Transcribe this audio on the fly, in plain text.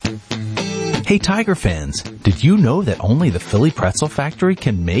Hey Tiger fans, did you know that only the Philly Pretzel Factory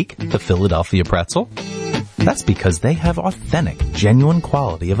can make the Philadelphia pretzel? That's because they have authentic, genuine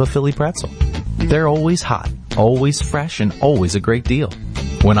quality of a Philly pretzel. They're always hot, always fresh, and always a great deal.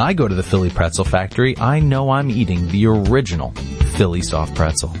 When I go to the Philly Pretzel Factory, I know I'm eating the original Philly soft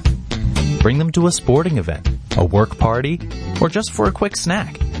pretzel. Bring them to a sporting event, a work party, or just for a quick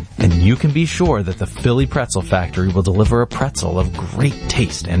snack, and you can be sure that the Philly Pretzel Factory will deliver a pretzel of great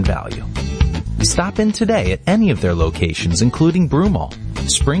taste and value. Stop in today at any of their locations, including Broomall,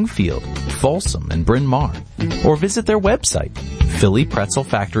 Springfield, Folsom, and Bryn Mawr, or visit their website,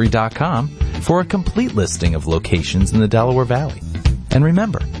 phillypretzelfactory.com, for a complete listing of locations in the Delaware Valley. And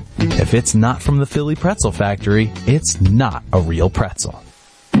remember, if it's not from the Philly Pretzel Factory, it's not a real pretzel.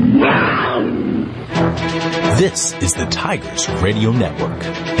 This is the Tigers Radio Network,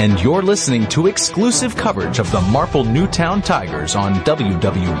 and you're listening to exclusive coverage of the Marple Newtown Tigers on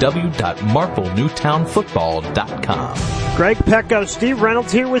www.marplenewtownfootball.com. Greg Pecco, Steve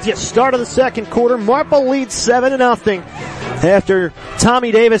Reynolds here with you. Start of the second quarter. Marple leads 7-0 after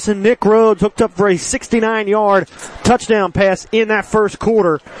Tommy Davis and Nick Rhodes hooked up for a 69-yard touchdown pass in that first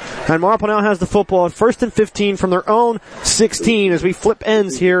quarter. And Marple now has the football at 1st and 15 from their own 16 as we flip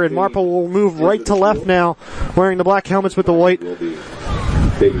ends here, and Marple will move right to left now, wearing the black helmets with the white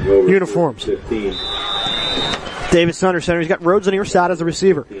uniforms. Davis under center. He's got Rhodes on the near side as the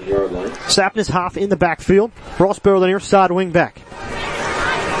receiver. Sapness Hoff in the backfield. Rossborough on the near side wing back.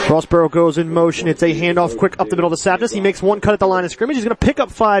 Rossborough goes in motion. It's a handoff quick up the middle to Sapness. He makes one cut at the line of scrimmage. He's going to pick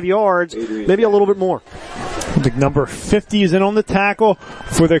up 5 yards, maybe a little bit more. The number 50 is in on the tackle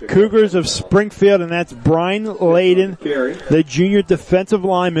for the Cougars of Springfield, and that's Brian Layden, the junior defensive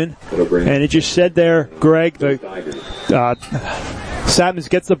lineman. And it just said there, Greg, Sapness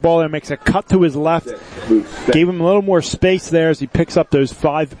gets the ball and makes a cut to his left. Gave him a little more space there as he picks up those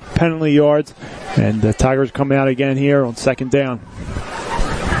 5 penalty yards. And the Tigers come out again here on second down.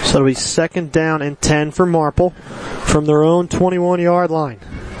 So it'll be 2nd down and 10 for Marple from their own 21-yard line.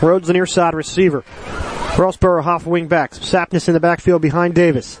 Rhodes the near side receiver. Rossborough, Hoff wing back. Sapness in the backfield behind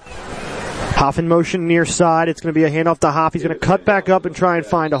Davis. Hoff in motion near side. It's going to be a handoff to Hoff. He's going to cut back up and try and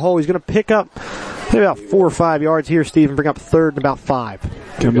find a hole. He's going to pick up maybe about 4 or 5 yards here, Steve, and bring up 3rd and about 5.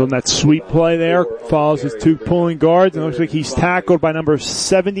 Comes on that sweep play there. Follows his 2 pulling guards. And it looks like he's tackled by number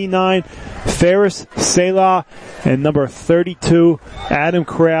 79, Ferris Selah, and number 32, Adam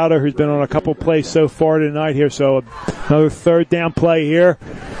Crowder, who's been on a couple plays so far tonight here. So another 3rd down play here.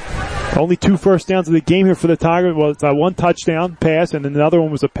 Only 2 first downs of the game here for the Tigers. Well, it's a 1 touchdown pass, and then another one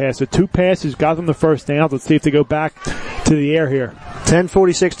was a pass. So 2 passes got them the first downs. Let's see if they go back to the air here.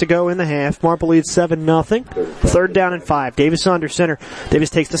 10:46 to go in the half. Marple leads 7-0. 3rd down and 5. Davis under center. Davis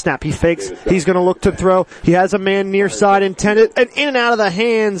takes the snap. He fakes. He's going to look to throw. He has a man near side intended, and in and out of the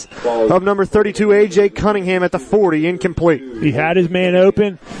hands of number 32, A.J. Cunningham at the 40. Incomplete. He had his man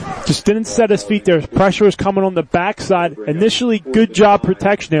open. Just didn't set his feet there. Pressure was coming on the backside. Initially, good job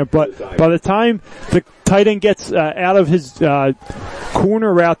protection there, but by the time the tight end gets out of his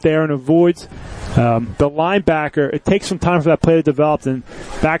corner route there and avoids the linebacker, it takes some time for that play to develop, and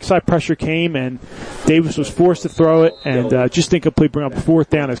backside pressure came, and Davis was forced to throw it, and just incomplete, bring up 4th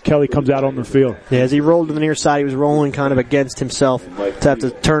down as Kelly comes out on the field. Yeah, as he rolled to the near side, he was rolling kind of against himself. To have to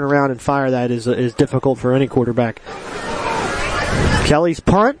turn around and fire that is difficult for any quarterback. Kelly's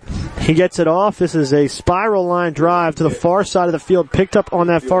punt. He gets it off. This is a spiral line drive to the far side of the field, picked up on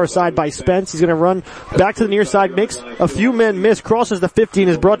that far side by Spence. He's going to run back to the near side, makes a few men miss, crosses the 50, and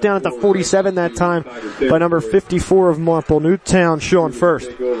is brought down at the 47 that time by number 54 of Marple Newtown, Sean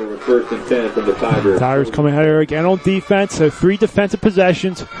First. Tigers coming out here again on defense. So 3 defensive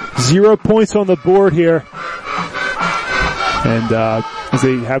possessions, 0 points on the board here. And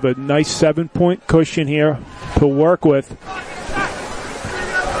they have a nice 7-point cushion here to work with.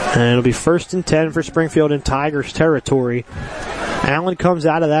 And it'll be 1st and 10 for Springfield in Tigers territory. Allen comes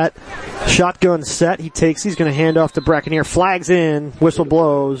out of that shotgun set. He's going to hand off to Brackeneer. Flags in, whistle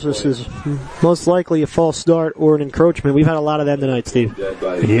blows. This is most likely a false start or an encroachment. We've had a lot of them tonight, Steve.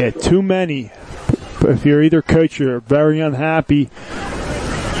 Yeah, too many. If you're either coach, you're very unhappy.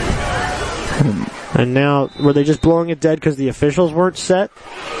 And now, were they just blowing it dead because the officials weren't set?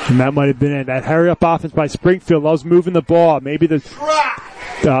 And that might have been it. That hurry-up offense by Springfield loves moving the ball. Maybe the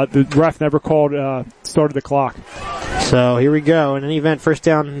ref never started the clock. So here we go. In any event, 1st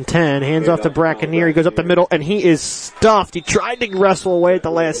down and 10. Hands off to Brackeneer. He goes up the middle, and he is stuffed. He tried to wrestle away at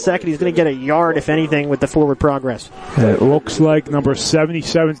the last second. He's going to get a yard, if anything, with the forward progress. It looks like number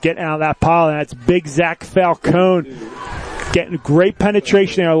 77 is getting out of that pile, and that's big Zach Falcone. getting great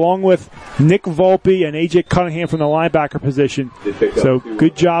penetration there along with Nick Volpe and A.J. Cunningham from the linebacker position. So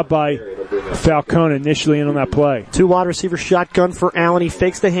good job by Falcone initially in on that play. 2 wide receiver shotgun for Allen. He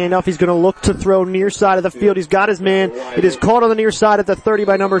fakes the handoff. He's going to look to throw near side of the field. He's got his man. It is caught on the near side at the 30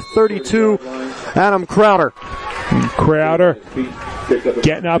 by number 32, Adam Crowder. And Crowder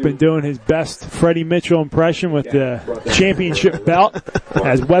getting up and doing his best Freddie Mitchell impression with the championship belt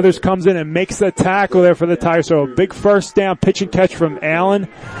as Weathers comes in and makes the tackle there for the Tigers. So a big first down pitch and catch from Allen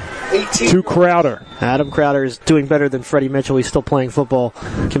to Crowder. Adam Crowder is doing better than Freddie Mitchell. He's still playing football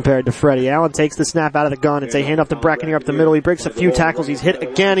compared to Freddie. Allen takes the snap out of the gun. It's a handoff to Brackenier up the middle. He breaks a few tackles. He's hit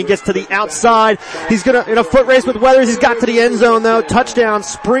again. He gets to the outside. He's in a foot race with Weathers. He's got to the end zone though. Touchdown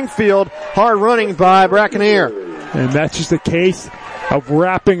Springfield. Hard running by Brackenier. And that's just a case of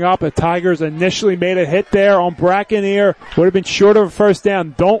wrapping up. The Tigers initially made a hit there on Brackenier. Would have been short of a first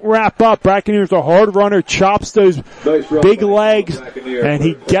down. Don't wrap up. Brackenier's a hard runner, chops those big legs, and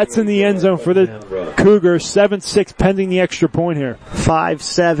he gets in the end zone for the Cougars. 7-6 pending the extra point here.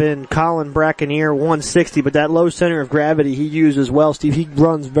 5'7", Colin Brackenier, 160, but that low center of gravity he uses well, Steve. He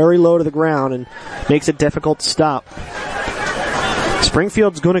runs very low to the ground and makes it difficult to stop.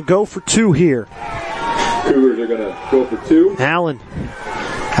 Springfield's going to go for 2 here. Cougars are going to go for 2. Allen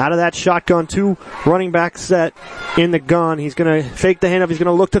out of that shotgun, 2 running back set in the gun. He's going to fake the handoff. He's going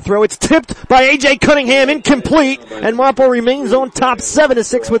to look to throw. It's tipped by A.J. Cunningham, incomplete, and Marple remains on top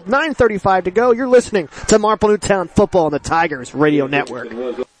 7-6 with 9:35 to go. You're listening to Marple Newtown Football on the Tigers Radio Network.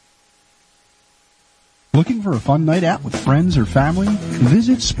 Looking for a fun night out with friends or family?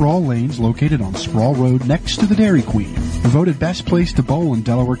 Visit Sproul Lanes, located on Sproul Road next to the Dairy Queen. Voted best place to bowl in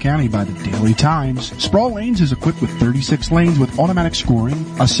Delaware County by the Daily Times, Sproul Lanes is equipped with 36 lanes with automatic scoring,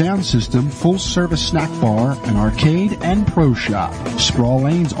 a sound system, full-service snack bar, an arcade, and pro shop. Sproul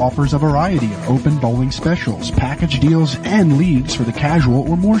Lanes offers a variety of open bowling specials, package deals, and leagues for the casual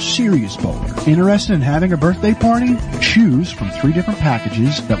or more serious bowler. Interested in having a birthday party? Choose from 3 different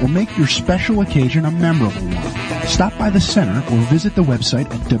packages that will make your special occasion a memorable one. Stop by the center or visit the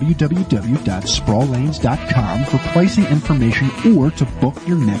website at www.sprawllanes.com for pricing information or to book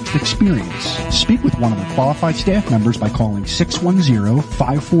your next experience. Speak with one of the qualified staff members by calling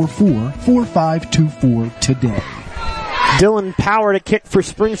 610-544-4524 today. Dylan Power to kick for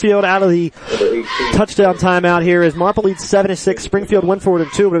Springfield out of the touchdown timeout here as Marple leads 7-6. Springfield went forward in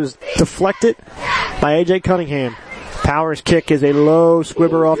 2, but it was deflected by A.J. Cunningham. Power's kick is a low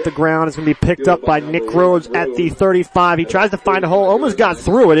squibber off the ground. It's going to be picked up by Nick Rhodes at the 35. He tries to find a hole, almost got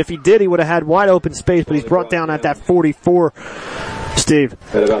through it. If he did, he would have had wide open space, but he's brought down at that 44. Steve.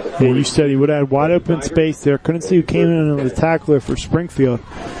 Yeah, you said he would have had wide open space there. Couldn't see who came in on the tackler for Springfield.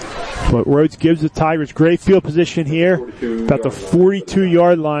 But Rhodes gives the Tigers great field position here, about the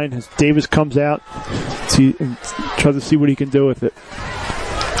 42-yard line as Davis comes out and tries to see what he can do with it.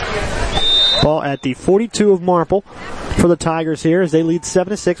 Ball at the 42 of Marple for the Tigers here as they lead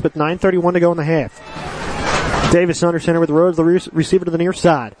 7-6 with 9:31 to go in the half. Davis under center with Rhodes, the receiver to the near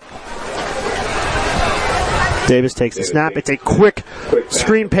side. Davis takes the snap. It's a quick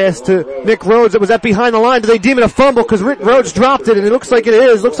screen pass to Nick Rhodes. It was at behind the line. Do they deem it a fumble? Because Rick Rhodes dropped it, and it looks like it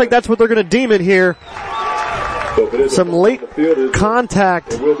is. Looks like that's what they're going to deem it here. Some late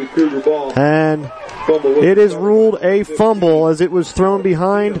contact, and it is ruled a fumble as it was thrown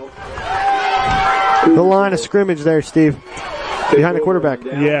behind the line of scrimmage there, Steve. Behind the quarterback.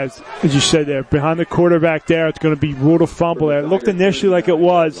 Yeah, as you said there, behind the quarterback there, it's going to be ruled a fumble there. It looked initially like it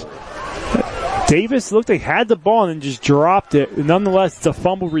was. Davis looked like he had the ball and just dropped it. Nonetheless, it's a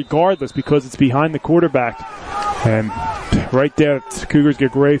fumble regardless because it's behind the quarterback. And right there, the Cougars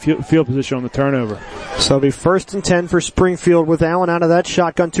get great field position on the turnover. So it'll be 1st and 10 for Springfield with Allen out of that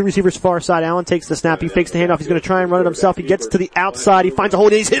shotgun. 2 receivers far side. Allen takes the snap. He fakes the handoff. He's going to try and run it himself. He gets to the outside. He finds a hole.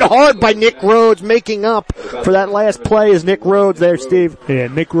 He's hit hard by Nick Rhodes. Making up for that last play is Nick Rhodes there, Steve. Yeah,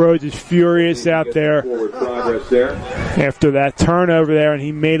 Nick Rhodes is furious out there after that turnover there, and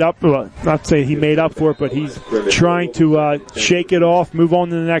he made up, well, not to say he made up for it, but he's trying to shake it off, move on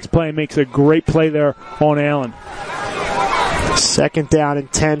to the next play, and makes a great play there on Allen. 2nd down and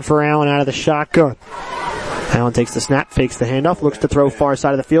 10 for Allen out of the shotgun. Allen takes the snap, fakes the handoff, looks to throw far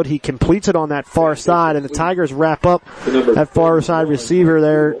side of the field. He completes it on that far side, and the Tigers wrap up that far side receiver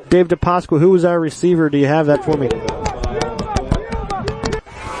there. Dave DePasqua, who was our receiver? Do you have that for me?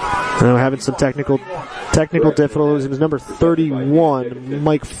 We're having some technical difficulties. It was number 31,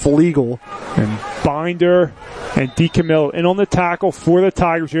 Mike Flegel. And Binder and DeCamillo in on the tackle for the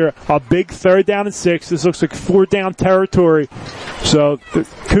Tigers here. A big 3rd down and 6. This looks like 4 down territory. So the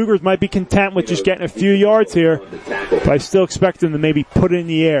Cougars might be content with just getting a few yards here, but I still expect them to maybe put it in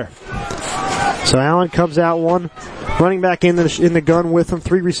the air. So Allen comes out one Running back in the gun with him.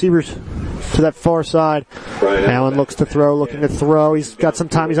 3 receivers to that far side. Allen looks to throw, looking to throw. He's got some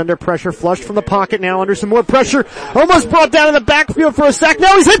time. He's under pressure. Flushed from the pocket now, under some more pressure. Almost brought down in the backfield for a sack.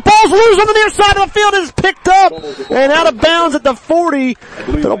 Now he's hit. Ball's loose on the near side of the field. It is picked up and out of bounds at the 40.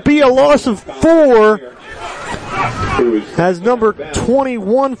 That'll be a loss of 4. As number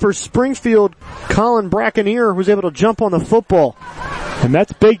 21 for Springfield, Colin Brackenier, was able to jump on the football. And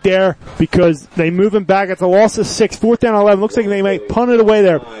that's big there because they move him back. It's a loss of 6. 4th down 11. Looks like they may punt it away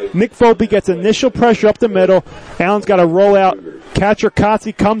there. Nick Volpe gets initial pressure up the middle. Allen's got to roll out. Catcher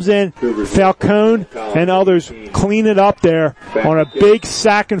Kotze comes in. Falcone and others clean it up there on a big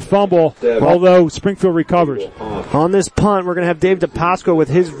sack and fumble, although Springfield recovers. On this punt, we're going to have Dave DePasco with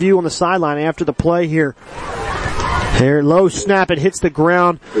his view on the sideline after the play here. Here, low snap, it hits the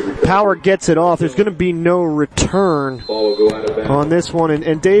ground. Power gets it off. There's going to be no return on this one.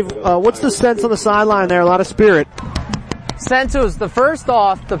 And Dave, what's the sense on the sideline there? A lot of spirit. Sense was the first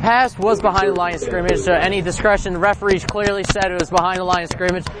off, the pass was behind the line of scrimmage, so any discretion, the referees clearly said it was behind the line of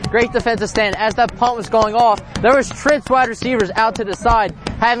scrimmage. Great defensive stand. As that punt was going off, there was trips wide receivers out to the side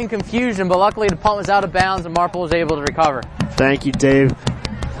having confusion, but luckily the punt was out of bounds and Marple was able to recover. Thank you, Dave.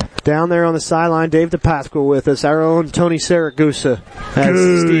 Down there on the sideline, Dave DePascal with us, our own Tony Saragusa,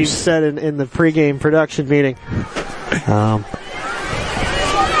 as Steve said in the pregame production meeting.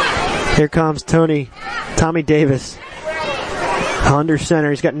 Here comes Tommy Davis, under center.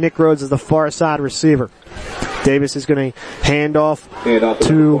 He's got Nick Rhodes as the far side receiver. Davis is going to hand off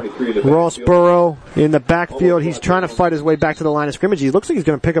to Ross Burrow in the backfield. He's trying to fight his way back to the line of scrimmage. He looks like he's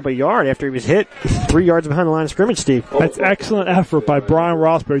going to pick up a yard after he was hit 3 yards behind the line of scrimmage, Steve. That's excellent effort by Brian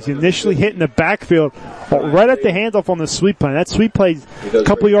Rossberg. He's initially hit in the backfield right at the handoff on the sweep play. That sweep play a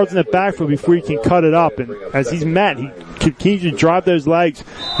couple yards in the backfield before he can cut it up. And as he's met, he continues to drive those legs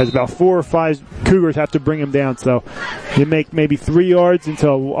as about 4 or 5 Cougars have to bring him down. So you make maybe 3 yards into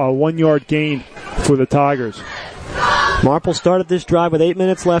a 1 yard gain for the Tigers. Marple started this drive with 8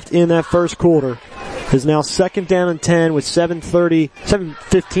 minutes left in that first quarter. Is now 2nd down and 10 with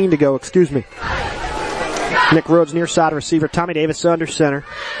 7:15 to go, Nick Rhodes near side receiver. Tommy Davis under center.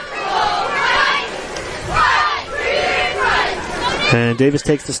 And Davis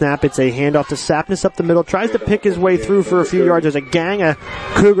takes the snap. It's a handoff to Sapness up the middle. Tries to pick his way through for a few yards. There's a gang of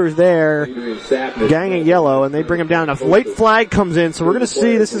Cougars there. Gang of yellow, and they bring him down. A late flag comes in, so we're going to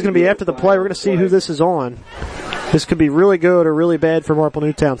see. This is going to be after the play. We're going to see who this is on. This could be really good or really bad for Marple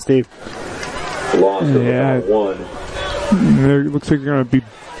Newtown, Steve. Yeah. It looks like you're going to be.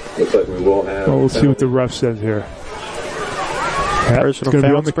 Looks like we will have. Well, we'll see what the ref says here. Yeah, it's going to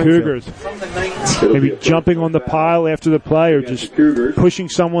be on the Cougars. Maybe jumping on the pile after the play or just pushing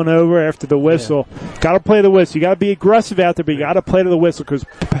someone over after the whistle. Got to play the whistle. You got to be aggressive out there, but you got to play to the whistle because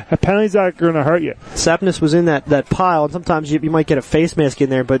penalties are going to hurt you. Sapness was in that pile, and sometimes you might get a face mask in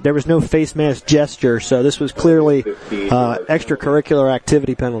there, but there was no face mask gesture, so this was clearly extracurricular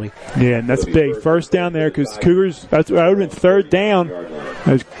activity penalty. Yeah, and that's big. First down there because Cougars, that would have been 3rd down.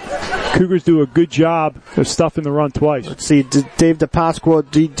 As Cougars do a good job of stuffing the run twice. Let's see, Dave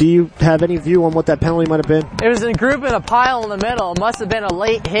DePasqua, do you have any view on what that penalty might have been? It was a group in a pile in the middle. It must have been a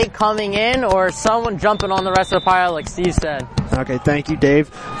late hit coming in or someone jumping on the rest of the pile like Steve said. Okay, thank you,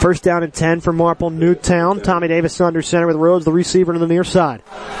 Dave. 1st down and 10 for Marple Newtown. Tommy Davis under center with Rhodes, the receiver, to the near side.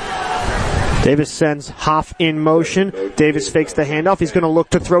 Davis sends Hoff in motion. Davis fakes the handoff. He's going to look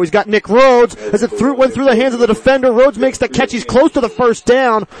to throw. He's got Nick Rhodes as it went through the hands of the defender. Rhodes makes the catch. He's close to the 1st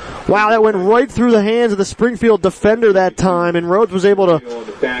down. Wow, that went right through the hands of the Springfield defender that time, and Rhodes was able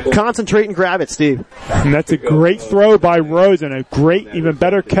to concentrate and grab it, Steve. And that's a great throw by Rhodes and a great, even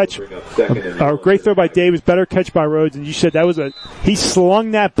better catch. A great throw by Davis, better catch by Rhodes. And you said he slung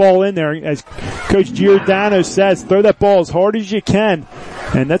that ball in there. As Coach Giordano says, throw that ball as hard as you can.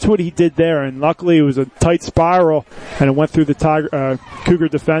 And that's what he did there. And luckily it was a tight spiral and it went through the Cougar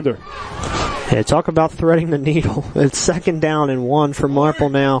defender. Yeah, talk about threading the needle. It's 2nd down and 1 for Marple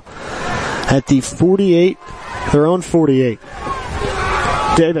now at the 48, their own 48.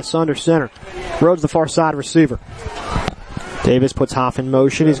 Davis under center. Rhodes the far side receiver. Davis puts Hoff in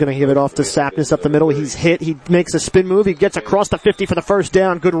motion. He's going to give it off to Sapness up the middle. He's hit. He makes a spin move. He gets across the 50 for the 1st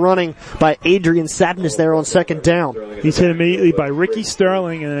down. Good running by Adrian Sapness there on 2nd down. He's hit immediately by Ricky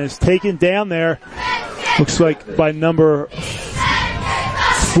Sterling and is taken down there. Looks like by number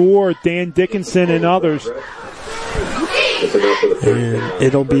 4, Dan Dickinson and others. And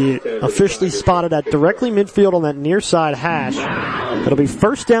it'll be officially spotted at directly midfield on that near side hash. It'll be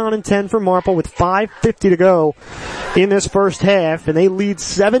 1st down and 10 for Marple with 5:50 to go in this first half, and they lead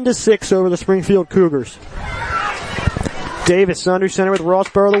 7-6 over the Springfield Cougars. Davis under center with Ross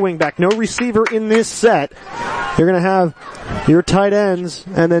Burrow, the wingback. No receiver in this set. you're going to have your tight ends,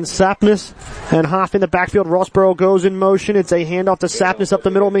 and then Sapness and Hoff in the backfield. Rossborough goes in motion. It's a handoff to Sapness up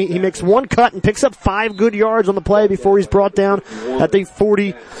the middle. He makes one cut and picks up 5 good yards on the play before he's brought down at the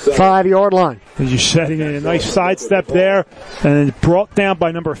 45-yard line. As you said, he made a nice sidestep there, and then brought down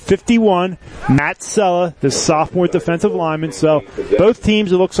by number 51, Matt Sella, the sophomore defensive lineman. So both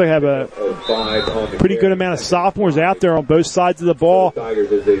teams, it looks like, have a pretty good amount of sophomores out there on both sides of the ball,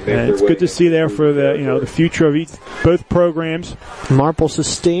 and it's good to see there for the future of both programs. Marple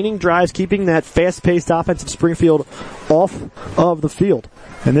sustaining drives, keeping that fast-paced offensive Springfield off of the field.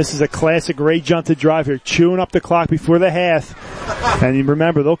 And this is a classic Ray Junta drive here, chewing up the clock before the half. And you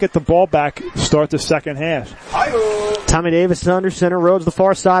remember, they'll get the ball back, start the second half. Tommy Davis is under center, roads the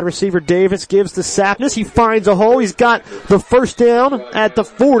far side. Receiver Davis gives to Sapness. He finds a hole. He's got the first down at the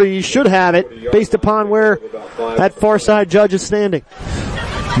 40. He should have it based upon where that far side judge is standing.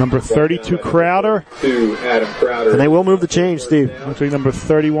 Number 32, Crowder. And they will move the change, Steve. Looks like number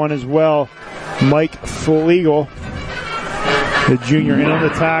 31 as well, Mike Flegel, the junior, in on the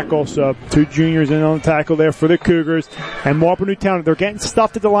tackle. So 2 juniors in on the tackle there for the Cougars. And Marple Newtown, they're getting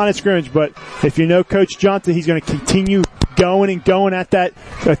stuffed at the line of scrimmage, but if you know Coach Johnson, he's going to continue going at that,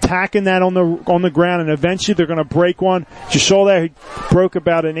 attacking that on the ground, and eventually they're going to break one. You saw that he broke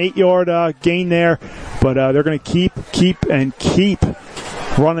about an 8-yard gain there, but they're going to keep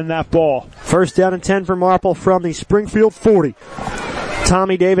running that ball. First down and 10 for Marple from the Springfield 40.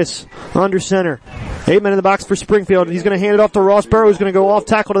 Tommy Davis under center. 8 men in the box for Springfield. He's going to hand it off to Rossborough, who's going to go off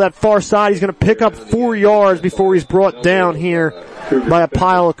tackle to that far side. He's going to pick up 4 yards before he's brought down here by a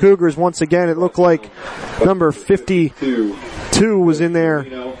pile of Cougars. Once again, it looked like number 52 was in there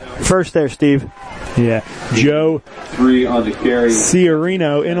first there, Steve. Yeah, Joe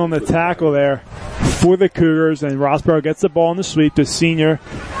Ciarino in on the tackle there for the Cougars, and Rossborough gets the ball in the sweep. The senior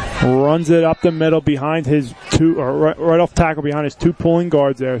runs it up the middle behind his right off tackle behind his 2 pulling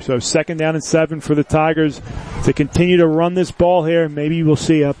guards there. So 2nd down and 7 for the Tigers to continue to run this ball here. Maybe we'll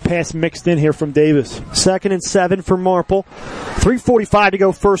see a pass mixed in here from Davis. 2nd and 7 for Marple. 3:45 to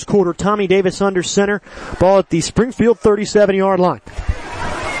go first quarter. Tommy Davis under center. Ball at the Springfield 37-yard line.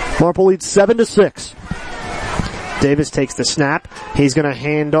 Marple leads 7-6. Davis takes the snap. He's going to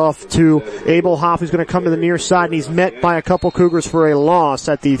hand off to Abel Hoff, who's going to come to the near side, and he's met by a couple Cougars for a loss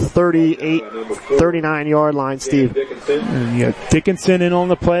at the 39-yard line, Steve. And you got Dickinson in on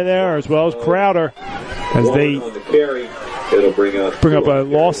the play there, as well as Crowder, as they bring up a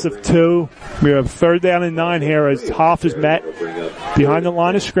loss of 2. We have 3rd down and 9 here as Hoff is met behind the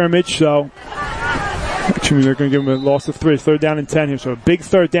line of scrimmage, so actually, they're going to give him a loss of 3. 3rd down and 10 here. So a big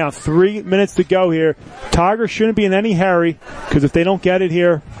 3rd down. 3 minutes to go here. Tigers shouldn't be in any hurry, because if they don't get it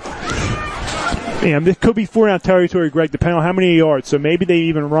here, this could be 4-down territory, Greg, depending on how many yards. So maybe they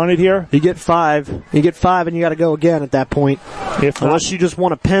even run it here. You get 5. You get 5 and you got to go again at that point. Unless you just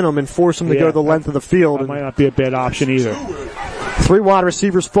want to pin them and force them to go the length of the field. That might not be a bad option either. 3 wide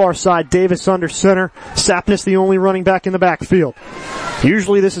receivers far side. Davis under center. Sapness the only running back in the backfield.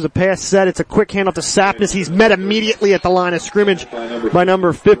 Usually this is a pass set. It's a quick handoff to Sapness. He's met immediately at the line of scrimmage by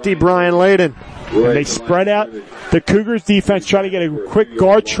number 50, Brian Layden. And they spread out. The Cougars defense try to get a quick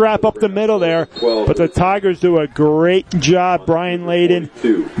guard trap up the middle there, but the Tigers do a great job. Brian Layden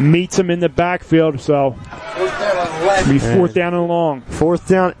meets him in the backfield, so it'll be 4th down and long. 4th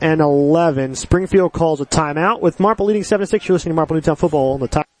down and 11. Springfield calls a timeout with Marple leading 7-6. You're listening to Marple Newtown Football on the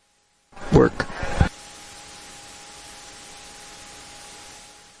Tigers Network.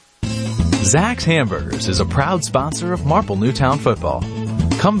 Zach's Hamburgers is a proud sponsor of Marple Newtown Football.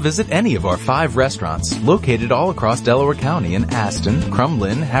 Come visit any of our 5 restaurants located all across Delaware County in Aston,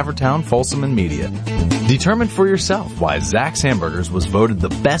 Crumlin, Havertown, Folsom, and Media. Determine for yourself why Zach's Hamburgers was voted the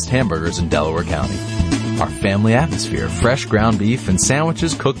best hamburgers in Delaware County. Our family atmosphere, fresh ground beef, and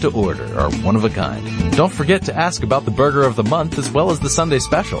sandwiches cooked to order are one of a kind. Don't forget to ask about the burger of the month as well as the Sunday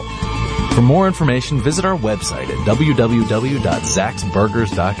special. For more information, visit our website at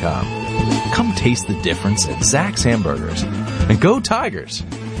www.zaxburgers.com. Come taste the difference at Zach's Hamburgers. And go Tigers!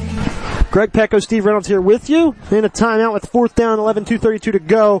 Greg Pecco, Steve Reynolds here with you. In a timeout with 4th down, 11, 2:32 to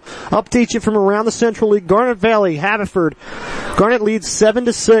go. Update you from around the Central League. Garnet Valley, Haverford. Garnet leads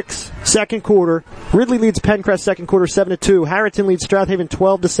 7-6, second quarter. Ridley leads Pencrest, second quarter, 7-2. Harrington leads Strathaven,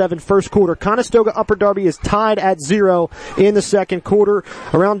 12-7, first quarter. Conestoga Upper Darby is tied at 0 in the second quarter.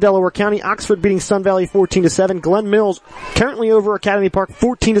 Around Delaware County, Oxford beating Sun Valley 14-7. Glen Mills currently over Academy Park,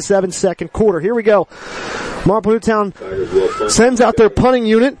 14-7, second quarter. Here we go. Marple Newtown sends out their punting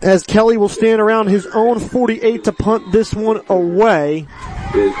unit as Kelly will stand around his own 48 to punt this one away.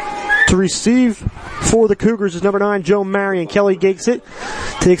 To receive for the Cougars is number 9, Joe Marion. Kelly Gakes it.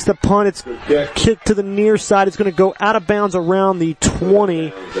 Takes the punt. It's kicked to the near side. It's going to go out of bounds around the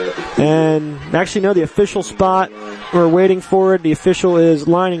 20. And actually, no, the official spot, we're waiting for it. The official is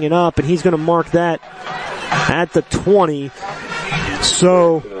lining it up, and he's going to mark that at the 20.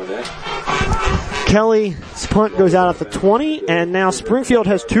 So Kelly's punt goes out at the 20, and now Springfield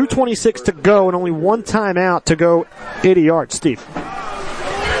has 2:26 to go and only one timeout to go 80 yards. Steve.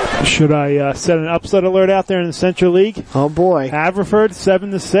 Should I set an upset alert out there in the Central League? Oh boy. Haverford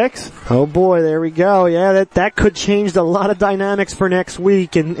 7-6. Oh boy, there we go. Yeah, that could change a lot of dynamics for next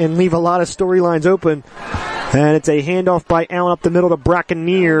week and leave a lot of storylines open. And it's a handoff by Allen up the middle to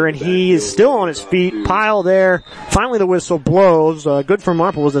Brackeneer, and he is still on his feet. Pile there. Finally the whistle blows. Good for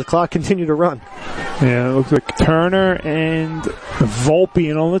Marple as the clock continued to run. Yeah, it looks like Turner and Volpe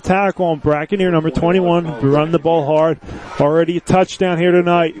and on the tackle on Brackeneer, number 21. We run the ball hard. Already a touchdown here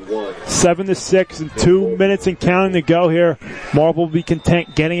tonight. 7-6 and 2 minutes and counting to go here. Marple will be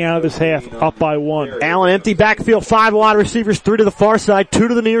content getting out of this half up by 1. Allen empty backfield, 5 wide receivers, 3 to the far side, 2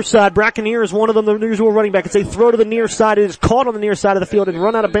 to the near side. Brackeneer is one of them, the usual running back. It's a throw to the near side. It is caught on the near side of the field and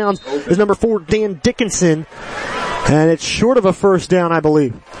run out of bounds is number 4, Dan Dickinson. And it's short of a first down, I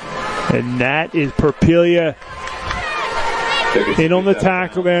believe. And that is Perpelia in on the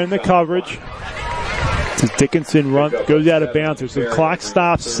tackle there in the coverage. As Dickinson goes out of bounds. So the clock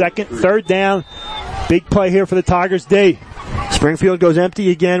stops. Third down. Big play here for the Tigers D. Springfield goes empty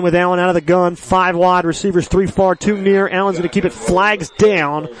again with Allen out of the gun. 5 wide receivers, 3 far, 2 near. Allen's going to keep it flags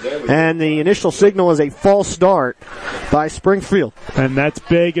down. And the initial signal is a false start by Springfield. And that's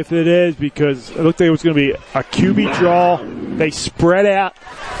big if it is, because it looked like it was going to be a QB draw. They spread out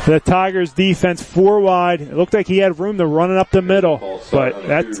the Tigers defense 4 wide. It looked like he had room to run it up the middle, but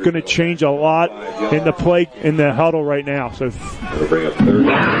that's going to change a lot in the play, in the huddle right now. So bring up third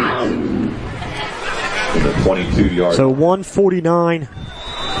down. In the 22-yard. So 1:49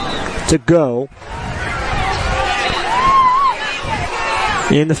 to go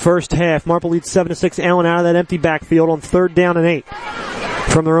in the first half. Marple leads 7-6. Allen out of that empty backfield on 3rd down and 8.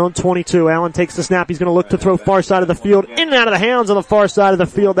 From their own 22, Allen takes the snap. He's going to look to throw far side of the field. In and out of the hands on the far side of the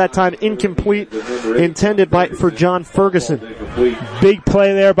field. That time incomplete. Intended for John Ferguson. Big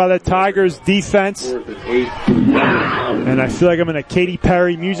play there by the Tigers defense. And I feel like I'm in a Katy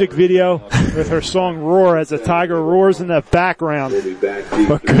Perry music video with her song Roar as the Tiger roars in the background.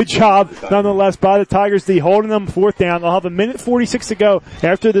 But good job nonetheless by the Tigers D, holding them 4th down. They'll have 1:46 to go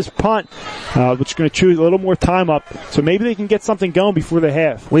after this punt, which is going to chew a little more time up. So maybe they can get something going before the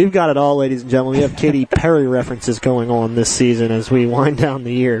half. We've got it all, ladies and gentlemen. We have Katy Perry references going on this season as we wind down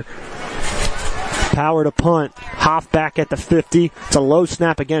the year. Power to punt. Hoff back at the 50. It's a low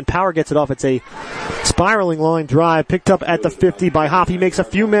snap again. Power gets it off. It's a spiraling line drive picked up at the 50 by Hoff. He makes a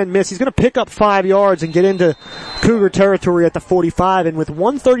few men miss. He's going to pick up 5 yards and get into Cougar territory at the 45. And with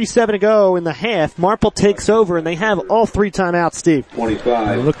 1:37 to go in the half, Marple takes over and they have all 3 timeouts, Steve.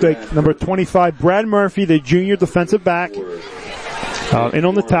 25. It looked like number 25, Brad Murphy, the junior defensive back. And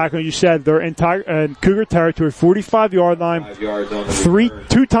on the tackle, you said they're in Cougar territory, 45-yard line. 3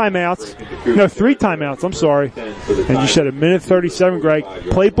 timeouts, I'm sorry. And you said 1:37, Greg.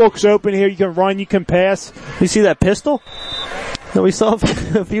 Playbook's open here. You can run, you can pass. You see that pistol that we saw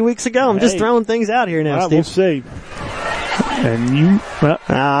a few weeks ago? I'm just throwing things out here now, Steve. We'll see. And you...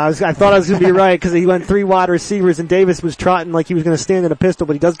 I thought I was going to be right because he went 3 wide receivers and Davis was trotting like he was going to stand in a pistol,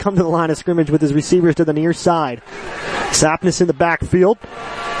 but he does come to the line of scrimmage with his receivers to the near side. Sapness in the backfield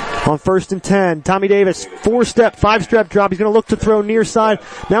on 1st and 10. Tommy Davis, 5-step drop. He's going to look to throw near side.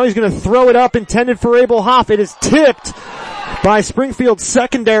 Now he's going to throw it up, intended for Abel Hoff. It is tipped by Springfield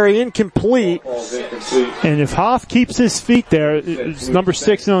secondary, incomplete. And if Hoff keeps his feet there, it's number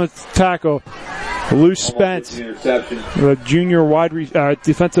 6 on the tackle, Lou Spence, the junior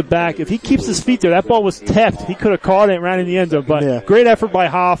defensive back. If he keeps his feet there, that ball was tipped. He could have caught it and ran in the end zone. But Great effort by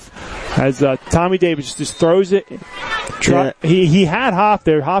Hoff as Tommy Davis just throws it. He had Hoff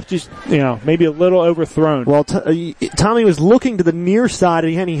there. Hoff just, maybe a little overthrown. Well, Tommy was looking to the near side,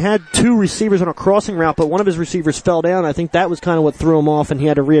 and he had 2 receivers on a crossing route, but one of his receivers fell down. I think that was kind of what threw him off, and he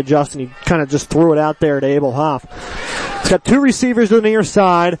had to readjust, and he kind of just threw it out there to Abel Hoff. He's got 2 receivers to the near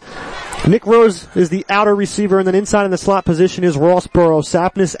side. Nick Rose is the outer receiver, and then inside in the slot position is Rossborough.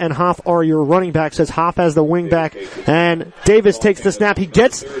 Sapness and Hoff are your running backs, as Hoff has the wing back, and Davis takes the snap. He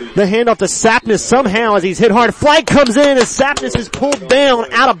gets the handoff to Sapness somehow as he's hit hard. Flag comes in as Sapness is pulled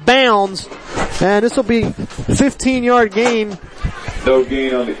down out of bounds, and this will be 15-yard gain. No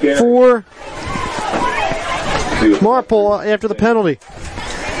gain on the carry for Marple after the penalty.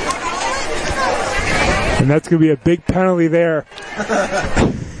 And that's going to be a big penalty there.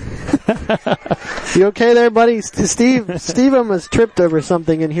 You okay there, buddy? Steve almost tripped over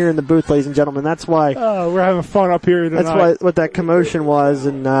something in here in the booth, ladies and gentlemen. That's why. Oh, we're having fun up here tonight. That's why what that commotion was,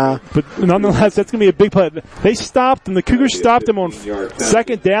 and but nonetheless, that's going to be a big play. They stopped them. The Cougars stopped them on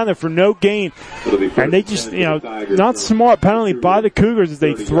second down there for no gain, and they just, not smart penalty by the Cougars as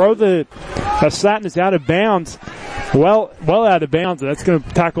they throw the Satnus out of bounds, well out of bounds. That's going to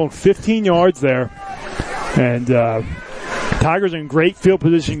tackle 15 yards there, and Tigers in great field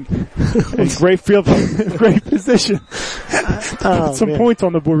position. Great position. Some points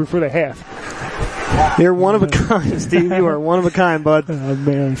on the board before the half. You're one of a kind, Steve. You are one of a kind, bud. Oh,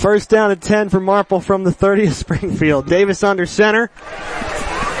 man. First down and 10 for Marple from the 30 of Springfield. Davis under center.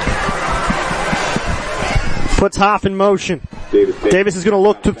 Puts Hoff in motion. Davis is going to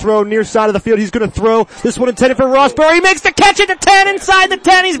look to throw near side of the field. He's going to throw. This one intended for Rossborough. He makes the catch at the 10, inside the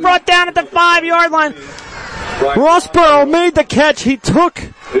 10. He's brought down at the 5-yard line. Rossborough made the catch. He took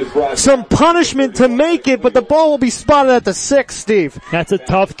some punishment to make it, but the ball will be spotted at the 6, Steve. That's a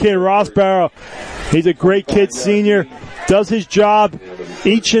tough kid, Rossborough. He's a great kid, senior. Does his job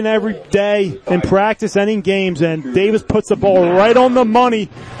each and every day in practice and in games, and Davis puts the ball right on the money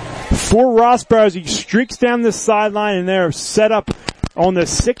for Rossborough as he streaks down the sideline, and they're set up on the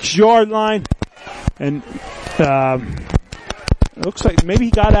 6-yard line. And it looks like maybe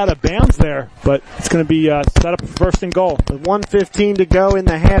he got out of bounds there, but it's going to be set up for first and goal. With 1:15 to go in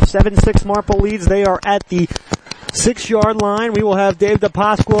the half, 7-6 Marple leads. They are at the 6-yard line. We will have Dave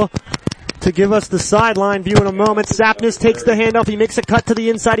DePasqua to give us the sideline view in a moment. Sapnis takes the handoff. He makes a cut to the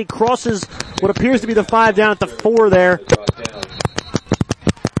inside. He crosses what appears to be the 5 down at the 4 there.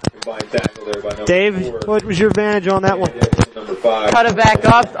 Dave, what was your advantage on that one? Cut it back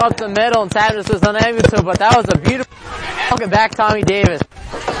up the middle, and Sapnis was unable to, but that was a beautiful welcome back, Tommy Davis.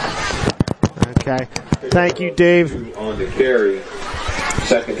 Okay. Thank you, Dave. On the carry.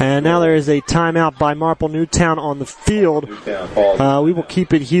 And now there is a timeout by Marple Newtown on the field. We will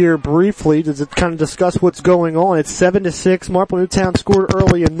keep it here briefly to kind of discuss what's going on. It's 7-6. Marple Newtown scored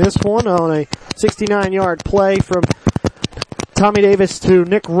early in this one on a 69-yard play from Tommy Davis to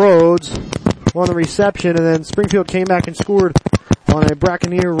Nick Rhodes on the reception, and then Springfield came back and scored on a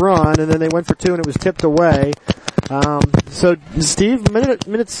Brackenier run, and then they went for 2 and it was tipped away. So Steve,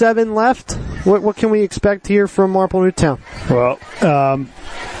 minute 7 left. What can we expect here from Marple Newtown? Well, I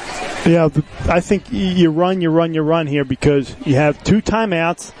think you run here because you have 2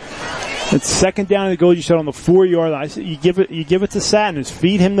 timeouts. It's second down and goal. You said on the 4-yard line. You give it to Satnus.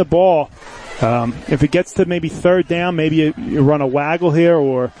 Feed him the ball. If it gets to maybe third down, maybe you run a waggle here,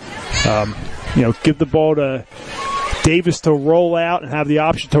 or give the ball to Davis to roll out and have the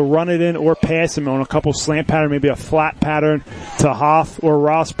option to run it in or pass him on a couple slant pattern, maybe a flat pattern to Hoff or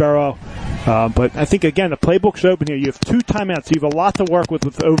Rossborough. But I think, again, the playbook's open here. You have 2 timeouts, so you have a lot to work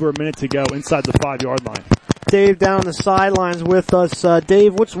with over a minute to go inside the 5-yard line. Dave down on the sidelines with us.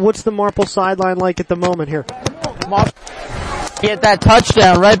 Dave, what's the Marple sideline like at the moment here? Get that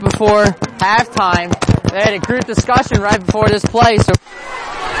touchdown right before halftime. They had a group discussion right before this play, so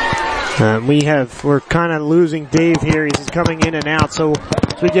we're kind of losing Dave here. He's coming in and out. So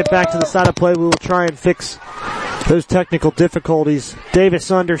as we get back to the side of play, we will try and fix those technical difficulties.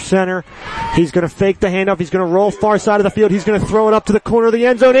 Davis under center. He's going to fake the handoff. He's going to roll far side of the field. He's going to throw it up to the corner of the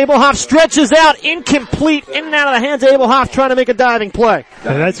end zone. Abel Hoff stretches out, incomplete, in and out of the hands of Abel Hoff, trying to make a diving play.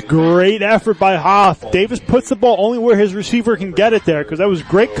 And that's great effort by Hoff. Davis puts the ball only where his receiver can get it there, because that was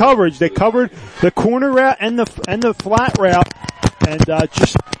great coverage. They covered the corner route and the flat route, and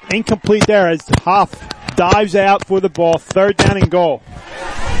just incomplete there as Hoff dives out for the ball. Third down and goal.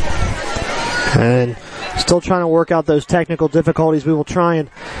 And still trying to work out those technical difficulties. We will try and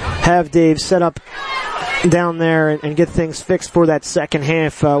have Dave set up down there and get things fixed for that second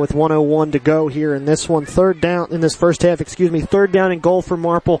half with 1:01 to go here in this one. Third down in this first half, third down and goal for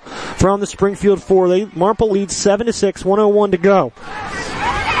Marple from the Springfield 4. Marple leads 7-6, 1:01 to go.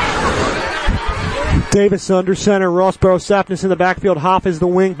 Davis under center, Rossborough, Sapnus in the backfield. Hoff is the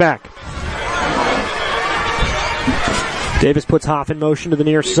wing back. Davis puts Hoff in motion to the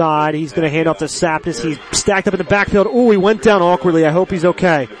near side. He's going to hand off to Sapnus. He's stacked up in the backfield. Ooh, he went down awkwardly. I hope he's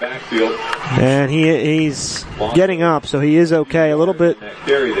okay. And he's getting up, so he is okay. A little bit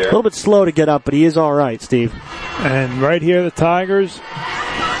slow to get up, but he is all right, Steve. And right here, the Tigers,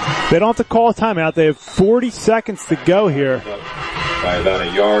 they don't have to call a timeout. They have 40 seconds to go here. By about a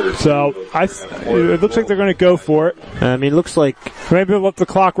yard or so. It looks like they're going to go for it. I mean, it looks like maybe let the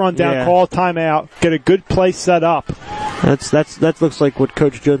clock run down, call a timeout, get a good play set up. That looks like what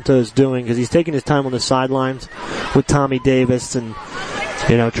Coach Junta is doing, because he's taking his time on the sidelines with Tommy Davis and,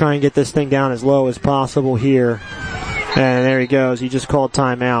 try and get this thing down as low as possible here. And there he goes. He just called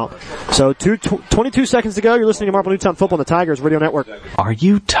timeout. So 22 seconds to go. You're listening to Marple Newtown Football on the Tigers Radio Network. Are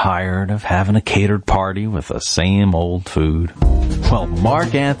you tired of having a catered party with the same old food? Well,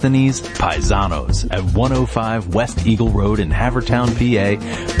 Mark Anthony's Paisanos at 105 West Eagle Road in Havertown, PA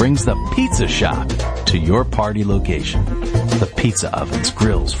brings the pizza shop to your party location. The pizza ovens,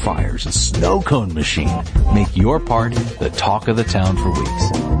 grills, fryers, and snow cone machine make your party the talk of the town for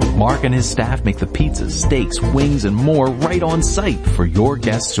weeks. Mark and his staff make the pizzas, steaks, wings, and more right on site for your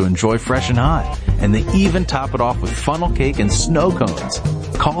guests to enjoy fresh and hot. And they even top it off with funnel cake and snow cones.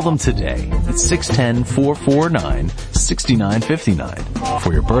 Call them today at 610-449-6959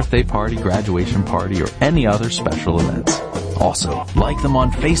 for your birthday party, graduation party, or any other special events. Also, like them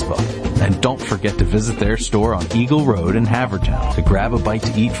on Facebook. And don't forget to visit their store on Eagle Road in Havertown to grab a bite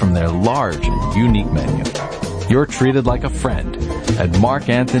to eat from their large and unique menu. You're treated like a friend at Mark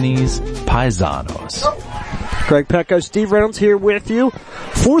Anthony's Paisanos. Greg Pecco, Steve Reynolds here with you.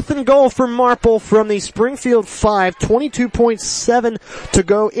 4th and goal for Marple from the Springfield 5. 22.7 to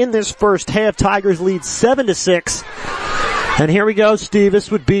go in this first half. Tigers lead 7-6. And here we go, Steve.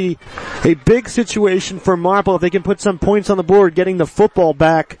 This would be a big situation for Marple if they can put some points on the board, getting the football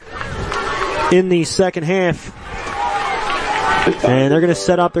back in the second half. And they're going to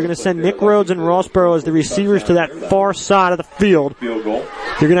set up. They're going to send Nick Rhodes and Rossborough as the receivers to that far side of the field. You're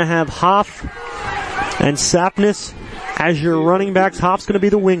going to have Hoff and Sapnis as your running backs. Hoff's going to be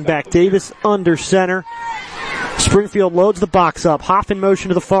the wing back. Davis under center. Springfield loads the box up. Hoff in motion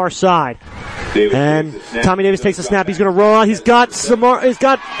to the far side. And Tommy Davis takes a snap. He's going to roll out. He's got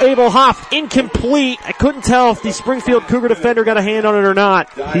Abel Hoff incomplete. I couldn't tell if the Springfield Cougar defender got a hand on it or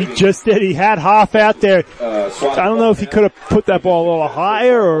not. He just did. He had Hoff out there. I don't know if he could have put that ball a little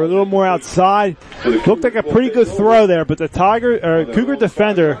higher or a little more outside. Looked like a pretty good throw there, but the Cougar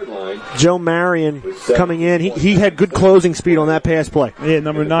defender, Joe Marion, coming in. He had good closing speed on that pass play. Yeah,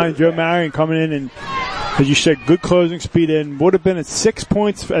 number 9, Joe Marion, coming in and, as you said, good closing speed, and would have been at 6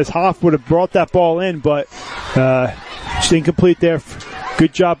 points as Hoff would have brought that ball in, but just incomplete there.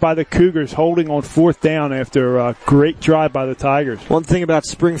 Good job by the Cougars holding on 4th down after a great drive by the Tigers. One thing about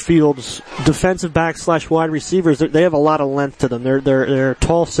Springfield's defensive backs / wide receivers, they have a lot of length to them. They're a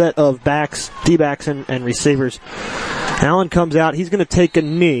tall set of backs, D-backs, and receivers. Allen comes out. He's going to take a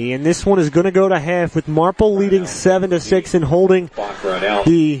knee, and this one is going to go to half with Marple leading 7-6 and holding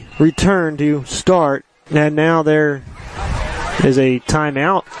the return to start. And now there is a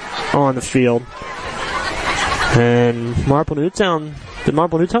timeout on the field. And Marple Newtown, did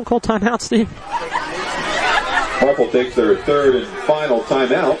Marple Newtown call timeout, Steve? Marple takes their 3rd and final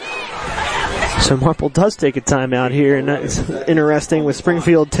timeout. So Marple does take a timeout here, and that's interesting with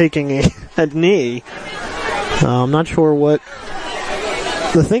Springfield taking a knee. I'm not sure what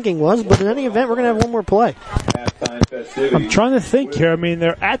the thinking was, but in any event, we're going to have one more play. I'm trying to think here. I mean,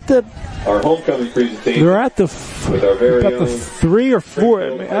 they're at the homecoming presentation. They're at the 3 or 4. I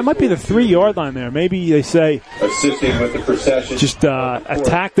mean, that might be the 3-yard line there. Maybe they say assisting with the procession. Just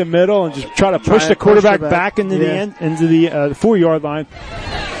attack the middle and just try to push the quarterback back into the end, into the 4-yard line.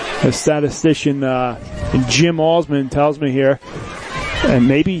 A statistician Jim Alsman tells me here, and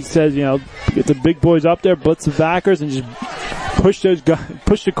maybe he says, get the big boys up there, blitz the backers, and just push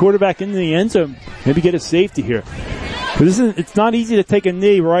the quarterback into the end zone. Maybe get a safety here. But it's not easy to take a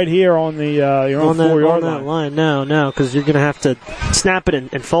knee right here on the your own 4-yard line. No, because you're going to have to snap it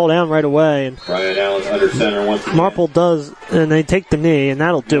and fall down right away. And Ryan Allen's under center once again. Marple does, and they take the knee, and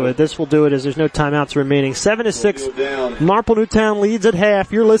that'll do it. This will do it as there's no timeouts remaining. 7-6. Marple Newtown leads at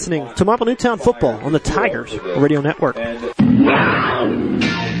half. You're listening to Marple Newtown Football on the Tigers Radio Network.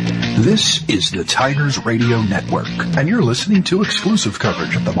 This is the Tigers Radio Network, and you're listening to exclusive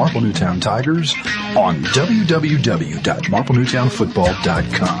coverage of the Marple Newtown Tigers on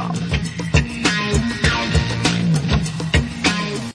www.marplenewtownfootball.com.